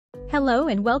Hello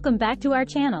and welcome back to our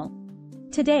channel.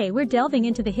 Today we're delving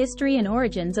into the history and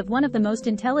origins of one of the most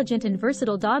intelligent and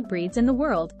versatile dog breeds in the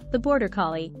world, the Border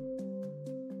Collie.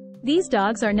 These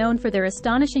dogs are known for their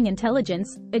astonishing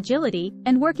intelligence, agility,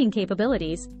 and working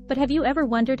capabilities, but have you ever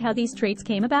wondered how these traits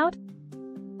came about?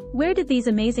 Where did these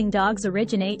amazing dogs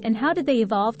originate and how did they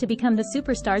evolve to become the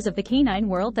superstars of the canine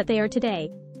world that they are today?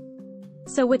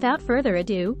 So without further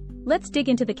ado, let's dig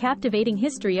into the captivating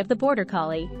history of the Border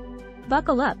Collie.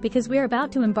 Buckle up because we're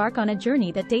about to embark on a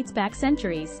journey that dates back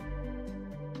centuries.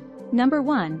 Number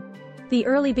 1. The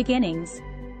early beginnings.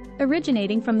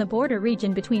 Originating from the border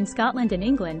region between Scotland and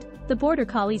England, the Border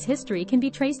Collie's history can be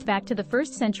traced back to the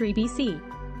 1st century BC.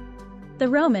 The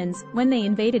Romans, when they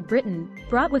invaded Britain,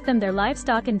 brought with them their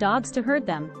livestock and dogs to herd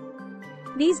them.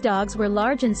 These dogs were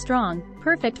large and strong,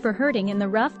 perfect for herding in the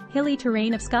rough, hilly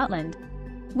terrain of Scotland.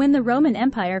 When the Roman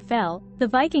Empire fell, the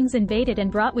Vikings invaded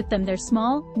and brought with them their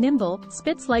small, nimble,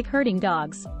 Spitz-like herding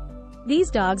dogs.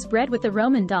 These dogs bred with the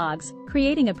Roman dogs,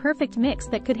 creating a perfect mix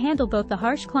that could handle both the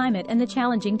harsh climate and the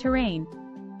challenging terrain.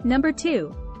 Number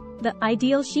 2. The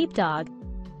ideal sheepdog.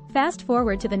 Fast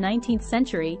forward to the 19th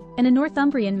century, and a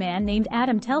Northumbrian man named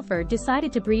Adam Telford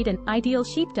decided to breed an ideal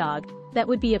sheepdog that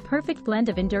would be a perfect blend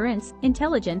of endurance,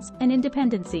 intelligence, and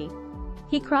independency.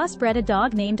 He crossbred a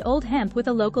dog named Old Hemp with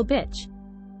a local bitch.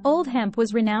 Old Hemp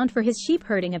was renowned for his sheep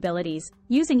herding abilities,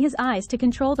 using his eyes to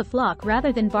control the flock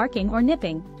rather than barking or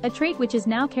nipping, a trait which is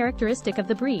now characteristic of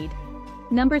the breed.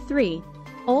 Number 3.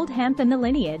 Old Hemp and the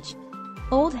lineage.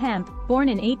 Old Hemp, born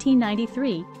in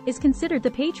 1893, is considered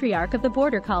the patriarch of the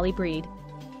Border Collie breed.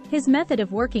 His method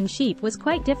of working sheep was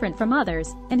quite different from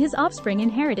others, and his offspring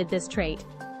inherited this trait.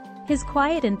 His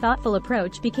quiet and thoughtful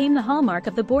approach became the hallmark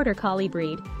of the Border Collie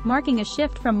breed, marking a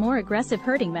shift from more aggressive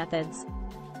herding methods.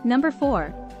 Number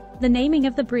 4. The naming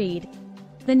of the breed.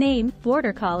 The name,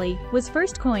 Border Collie, was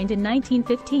first coined in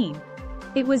 1915.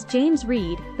 It was James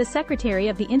Reed, the secretary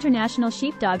of the International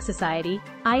Sheepdog Society,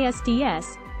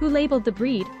 ISDS, who labeled the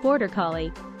breed, Border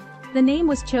Collie. The name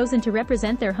was chosen to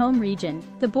represent their home region,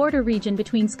 the border region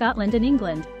between Scotland and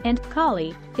England, and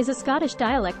collie is a Scottish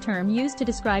dialect term used to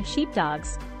describe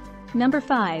sheepdogs. Number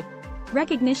 5.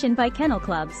 Recognition by kennel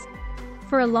clubs.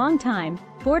 For a long time,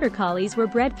 Border Collies were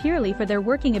bred purely for their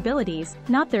working abilities,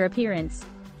 not their appearance.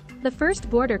 The first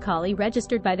Border Collie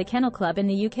registered by the Kennel Club in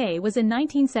the UK was in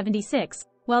 1976,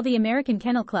 while the American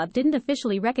Kennel Club didn't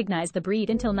officially recognize the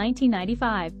breed until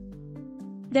 1995.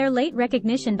 Their late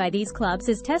recognition by these clubs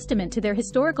is testament to their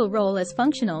historical role as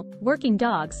functional, working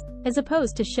dogs, as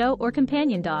opposed to show or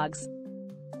companion dogs.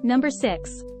 Number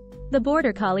 6. The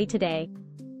Border Collie today.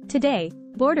 Today,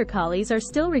 Border Collies are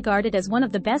still regarded as one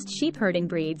of the best sheep herding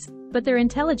breeds, but their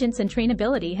intelligence and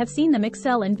trainability have seen them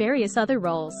excel in various other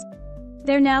roles.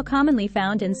 They're now commonly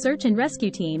found in search and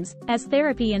rescue teams, as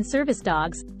therapy and service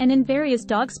dogs, and in various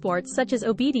dog sports such as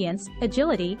obedience,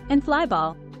 agility, and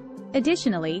flyball.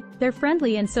 Additionally, their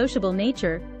friendly and sociable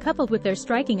nature, coupled with their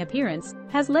striking appearance,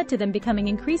 has led to them becoming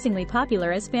increasingly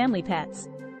popular as family pets.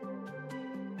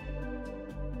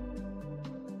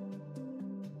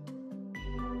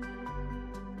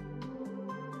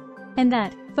 And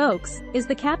that, folks, is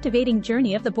the captivating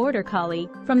journey of the Border Collie,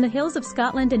 from the hills of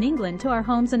Scotland and England to our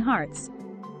homes and hearts.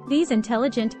 These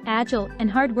intelligent, agile,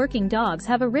 and hard-working dogs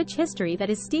have a rich history that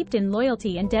is steeped in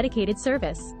loyalty and dedicated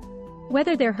service.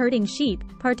 Whether they're herding sheep,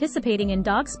 participating in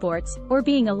dog sports, or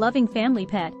being a loving family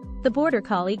pet, the Border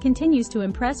Collie continues to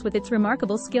impress with its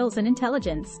remarkable skills and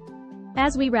intelligence.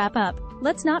 As we wrap up,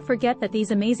 let's not forget that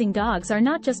these amazing dogs are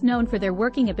not just known for their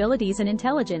working abilities and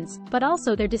intelligence, but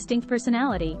also their distinct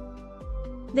personality.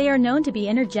 They are known to be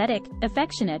energetic,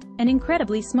 affectionate, and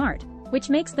incredibly smart, which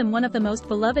makes them one of the most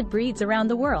beloved breeds around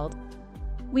the world.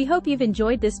 We hope you've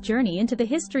enjoyed this journey into the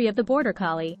history of the Border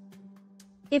Collie.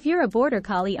 If you're a Border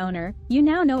Collie owner, you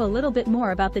now know a little bit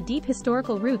more about the deep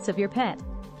historical roots of your pet.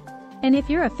 And if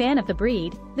you're a fan of the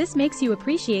breed, this makes you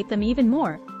appreciate them even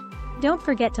more. Don't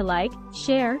forget to like,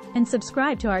 share, and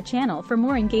subscribe to our channel for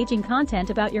more engaging content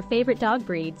about your favorite dog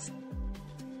breeds.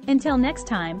 Until next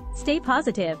time, stay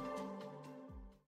positive.